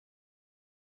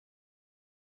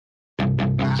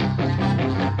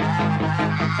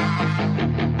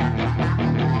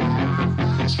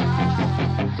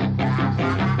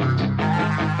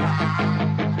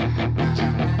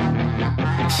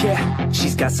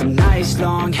She's got some nice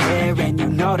long hair, and you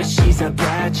know that she's a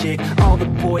bad chick. All the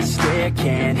boys stare,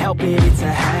 can't help it, it's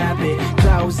a habit.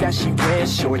 Clothes that she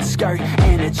wears, short skirt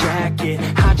and a jacket.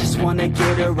 I just wanna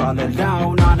get her all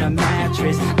alone on a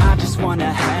mattress. I just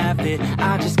wanna have it,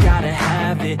 I just gotta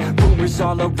have it. Rumors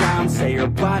all around say her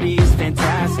body is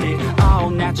fantastic. All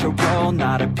natural,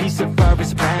 not a piece of fur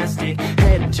is plastic.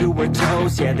 Head to her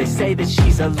toes, yeah, they say that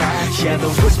she's a latch. Yeah, the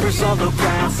whispers all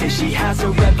around say she has a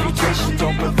reputation.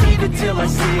 Don't believe it till I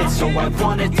see it, so I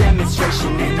want a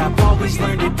demonstration. And I've always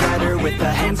learned it better with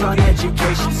a hands-on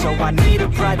education. So I need a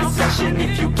private session,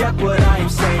 if you get what I am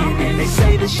saying. And they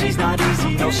say that she's not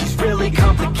easy, no, she's really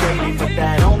complicated. But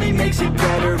that only makes it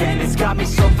better, and it's got me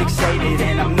so fixated.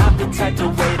 And I'm not the type to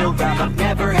wait around, I've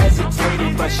never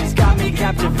hesitated. But she's got me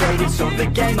captivated, so the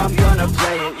game, I'm gonna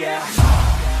play it, yeah.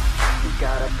 You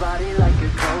got a body like a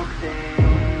coke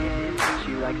thing.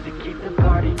 She likes to keep the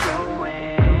party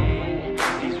going.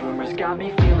 These rumors got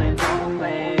me feeling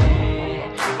lonely.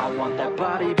 I want that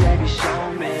body, baby,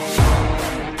 show me.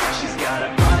 She's got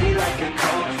a body like a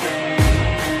coke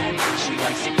thing. She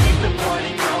likes to keep the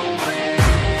party going.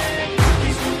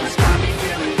 These rumors got me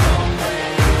feeling lonely.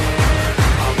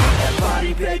 I want that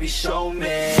body, baby, show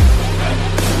me.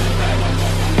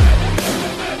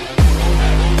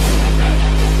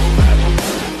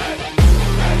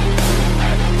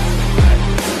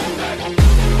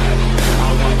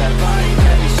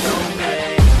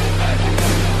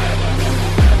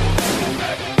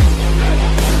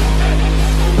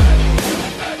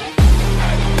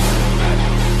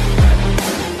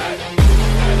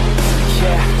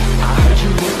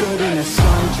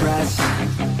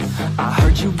 I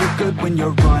heard you look good when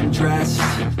you're undressed.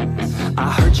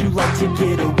 I heard you like to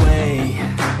get away.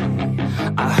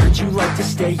 I heard you like to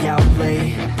stay out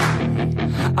late.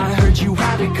 I heard you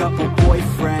had a couple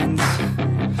boyfriends.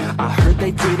 I heard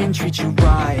they didn't treat you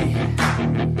right.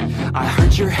 I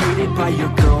heard you're hated by your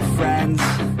girlfriends,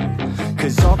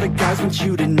 'cause all the guys want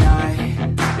you tonight.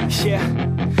 Yeah,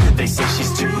 they say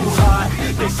she's too hot,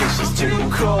 they say she's too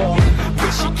cold.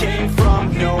 Where she came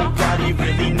from, nobody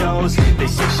really knows. They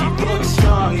say she looks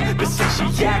young, but say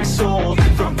she acts old.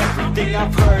 From everything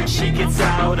I've heard, she gets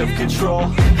out of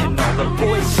control. And all the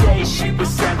boys say she was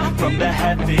sent from the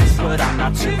heavens, but I'm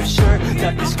not too sure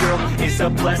that this girl is a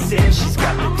blessing. She's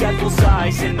got the devil's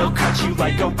eyes, and they'll cut you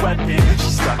like a weapon.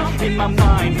 She's stuck in my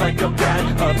mind like a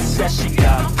bad obsession.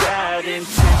 Got bad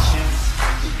intentions.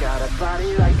 She's got a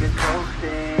body like a coke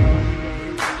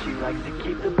thing. She likes to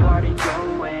keep the party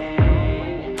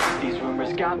going. These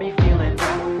rumors got me feeling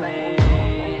lonely.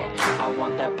 I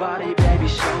want that body, baby,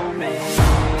 show me.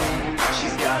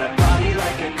 She's got a body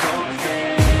like a coke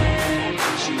thing.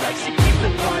 She likes to keep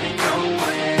the party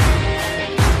going.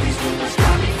 These rumors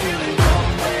got me feeling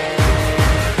lonely.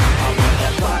 I want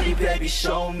that body, baby,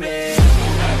 show me.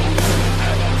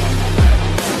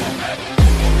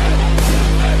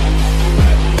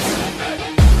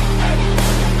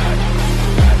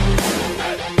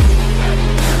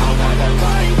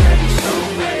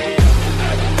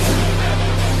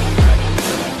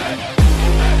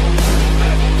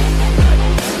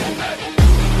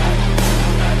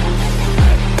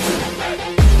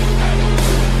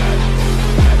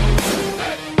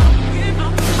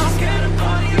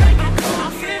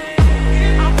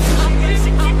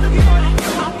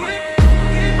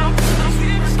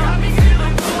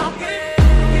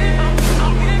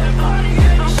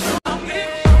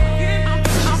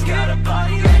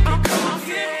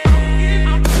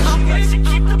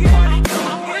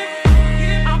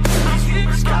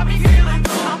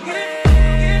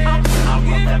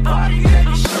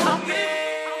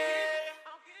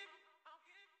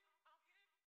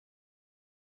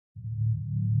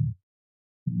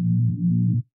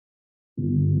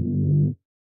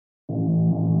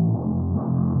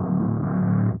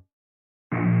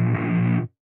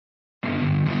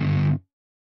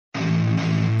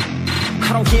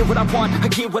 I don't get what I want, I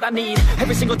get what I need.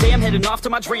 Every single day I'm heading off to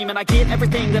my dream, and I get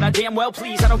everything that I damn well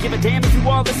please. I don't give a damn if you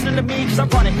all listening to me, 'cause I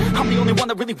run it. I'm the only one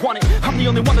that really want it, I'm the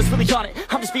only one that's really on it.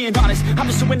 I'm just being honest, I'm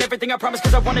just doing everything I promise,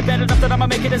 'cause I want it bad enough that I'ma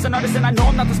make it as an artist. And I know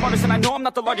I'm not the smartest, and I know I'm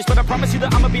not the largest, but I promise you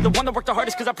that I'ma be the one that worked the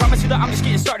hardest, 'cause I promise you that I'm just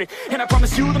getting started. And I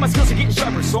promise you that my skills are getting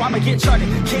sharper, so I'ma get charted.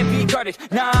 Can't be guarded,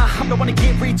 nah, I'm the one to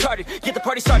get retarded. Get the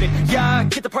party started, yeah,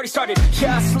 get the party started.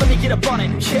 Yeah, so let me get up on it,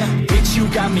 yeah. Bitch, you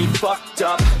got me fucked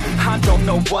up, I don't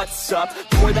don't know what's up.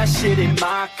 Pour that shit in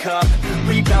my cup,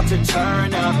 we bout to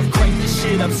turn up. Crank this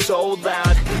shit up so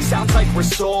loud, sounds like we're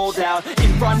sold out.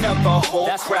 In front of a whole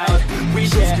crowd, we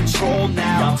lose control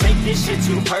now. Y'all take this shit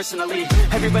too personally.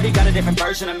 Everybody got a different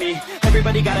version of me.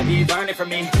 Everybody gotta be learning from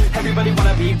me. Everybody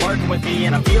wanna be working with me.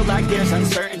 And I feel like there's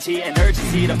uncertainty and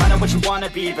urgency to find out what you wanna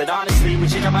be. But honestly, we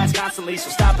change our minds constantly, so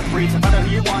stop and breathe and find out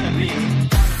who you wanna be.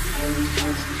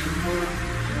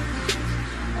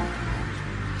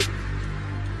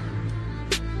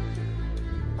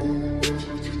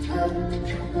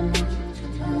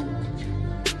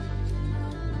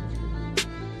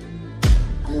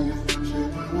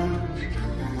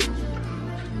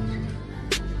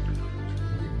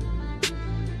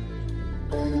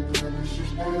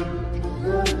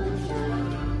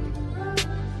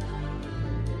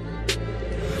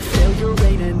 Failure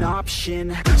ain't an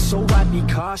option, so I'd be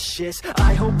cautious.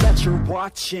 I hope that you're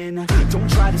watching. Don't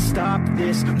try to stop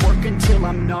this, work until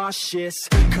I'm nauseous.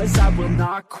 Cause I will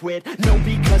not quit, no,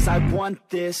 because I want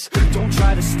this. Don't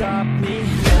try to stop me,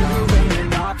 failure ain't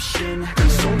an option,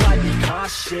 so I'd be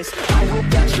cautious. I hope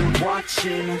that you're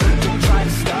watching. Don't try to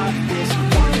stop this,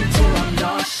 work until I'm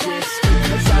nauseous.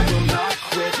 Cause I will not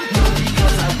quit, no,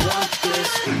 because I want this.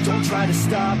 Don't try to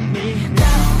stop me now.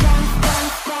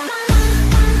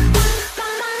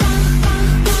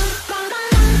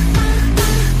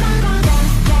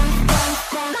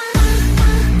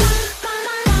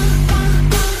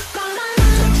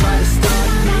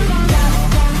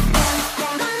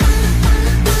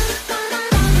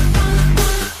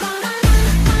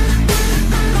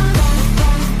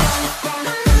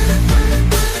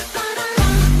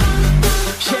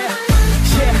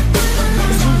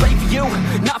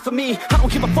 Me, I don't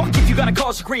give a fuck if you got a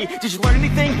college degree. Did you learn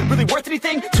anything? Really worth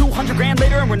anything? 200 grand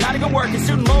later and we're not even working.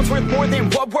 Student loans worth more than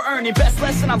what we're earning. Best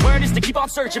lesson I learned is to keep on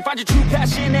searching. Find your true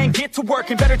passion and get to work.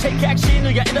 And better take action or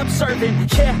you end up serving.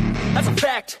 Yeah, that's a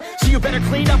fact. So you better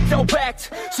clean up, no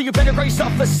act. So you better raise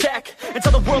off a sack and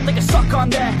tell the world they can suck on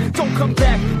that. Don't come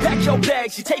back, pack your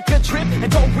bags. You take a trip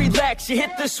and don't relax. You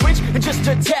hit the switch and just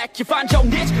attack. You find your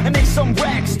niche and make some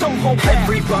racks. Don't hold back.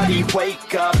 Everybody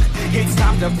wake up, it's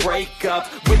time to break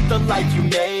up with the life you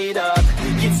made up.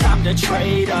 It's time to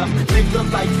trade up, live the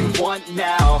life you want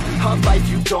now, a life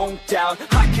you don't doubt.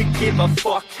 I could give a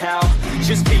fuck how,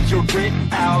 just figure it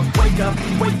out. Wake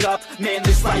up, man,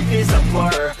 this life is a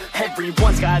blur.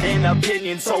 Everyone's got an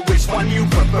opinion, so which one you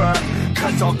prefer?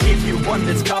 Cause I'll give you one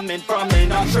that's coming from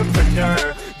an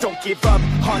entrepreneur. Don't give up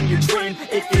on your dream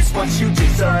if it's what you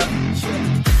deserve.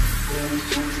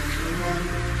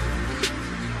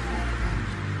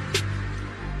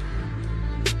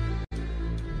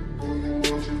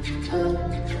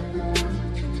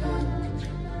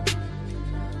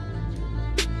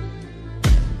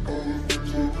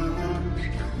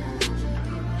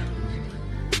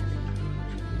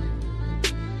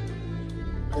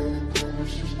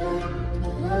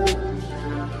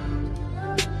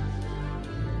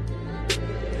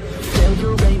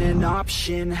 Failure ain't an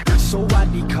option, so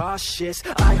I'd be cautious.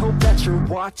 I hope that you're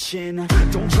watching.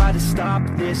 Don't try to stop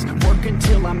this, work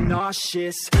until I'm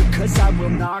nauseous. Cause I will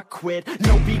not quit,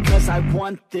 no, because I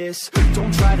want this.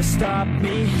 Don't try to stop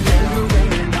me, failure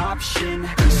ain't an option,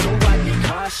 so I'd be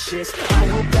cautious. I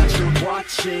hope that you're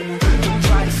watching. Don't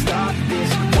try to stop this,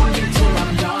 work until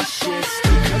I'm nauseous.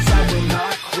 Cause I will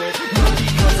not quit, no,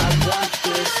 because I want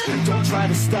this. Don't try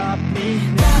to stop me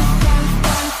now.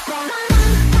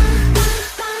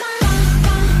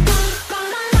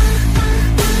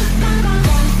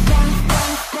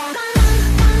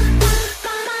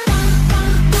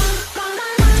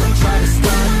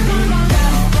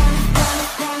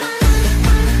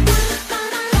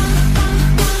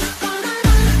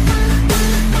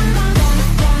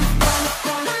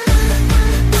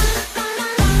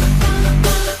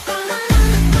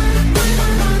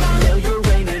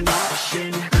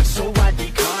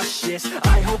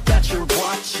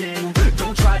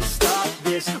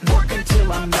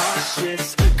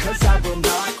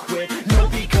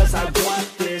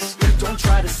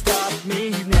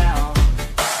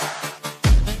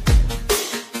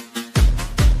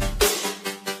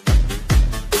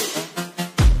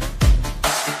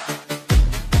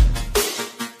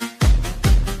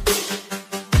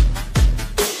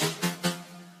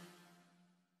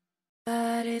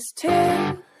 But it's too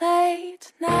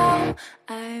late now.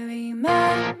 I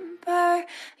remember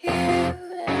you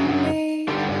and me,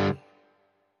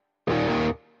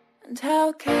 and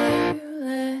how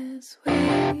careless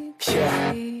we could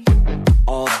be.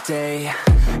 All day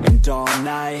and all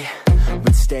night,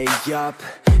 we'd stay up,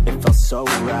 it felt so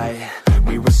right.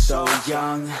 We were so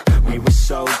young, we were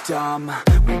so dumb.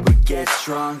 We would get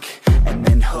drunk and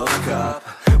then hook up.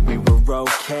 We were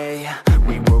okay,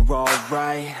 we were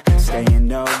alright,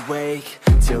 staying awake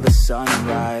till the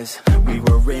sunrise. We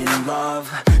were in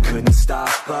love, couldn't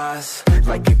stop us,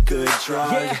 like a good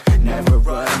drug, never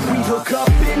enough. We hook up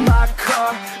in my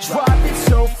car, driving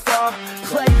so far,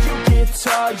 play you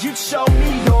guitar, you'd show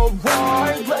me your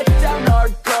art, let down our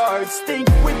guards, think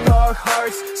with our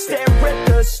hearts, stare at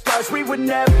the stars, we were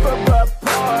never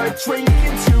apart,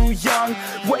 drinking too young,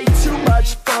 way too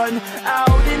much fun,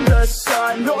 out in the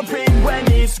sun, open when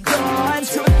it's gone,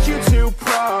 took you to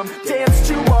prom, dance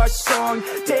to our song,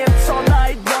 dance all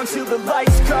night long till the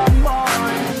lights come on.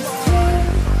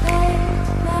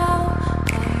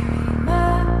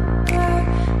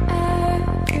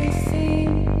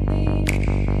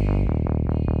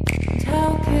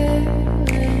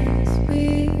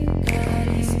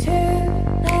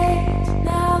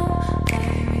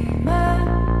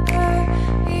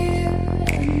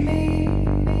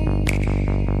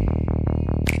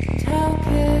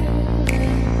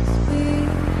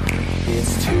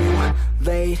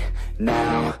 Late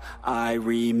now, I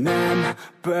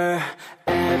remember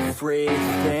everything,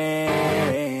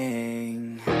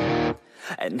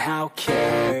 and how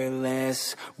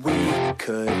careless we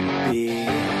could be,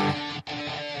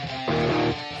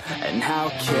 and how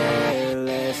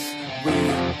careless we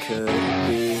could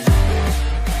be,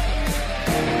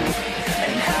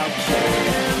 and how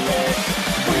careless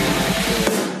we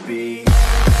could be.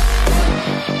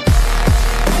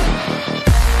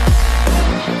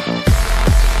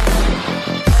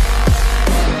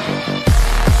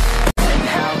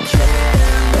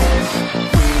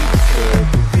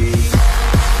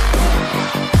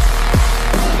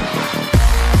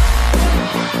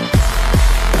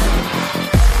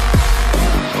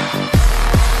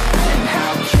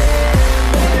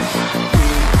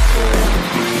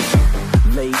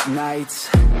 Nights,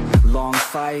 long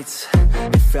fights,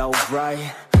 it felt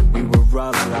right, we were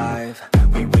alive.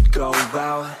 We would go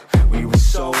out, we were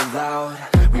so loud,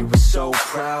 we were so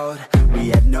proud, we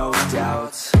had no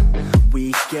doubts.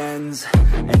 Weekends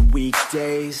and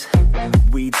weekdays,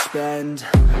 we'd spend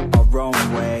our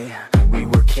own way. We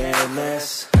were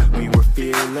careless, we were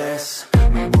fearless,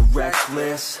 we were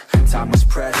reckless, time was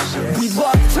precious. We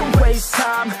loved to waste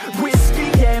time, whiskey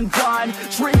and wine,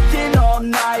 drinking all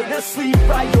night, asleep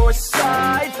by your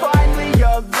side, finally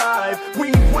alive.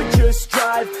 We would just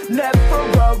drive, never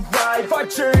arrive, our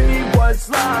journey was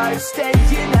live,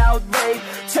 staying out late,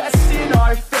 testing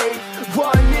our fate,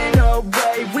 running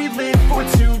away. We live for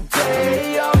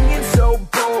today, young and so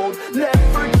bold,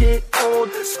 never get old,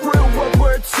 screw what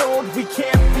we're told, we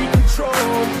can't be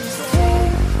controlled.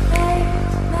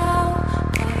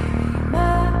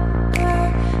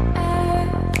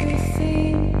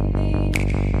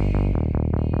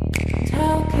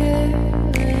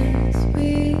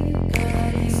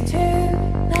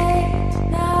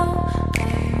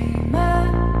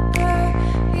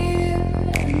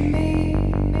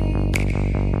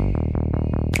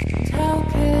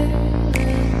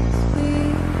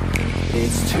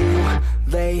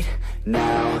 Late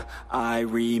now, I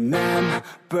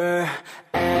remember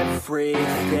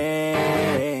everything,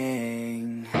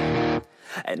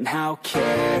 and how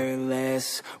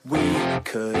careless we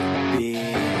could be,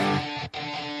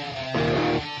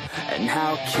 and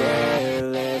how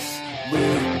careless we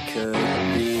could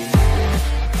be,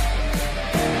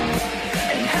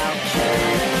 and how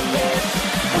careless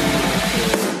we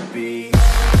could be.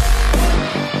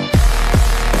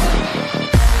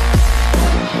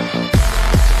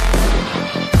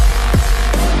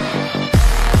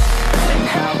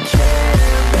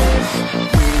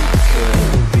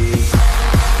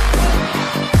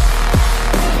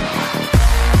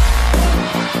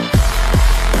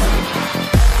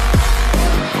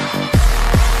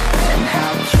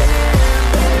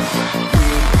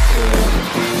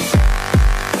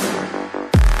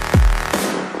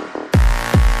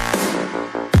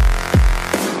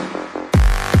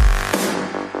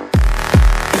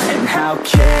 How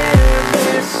careless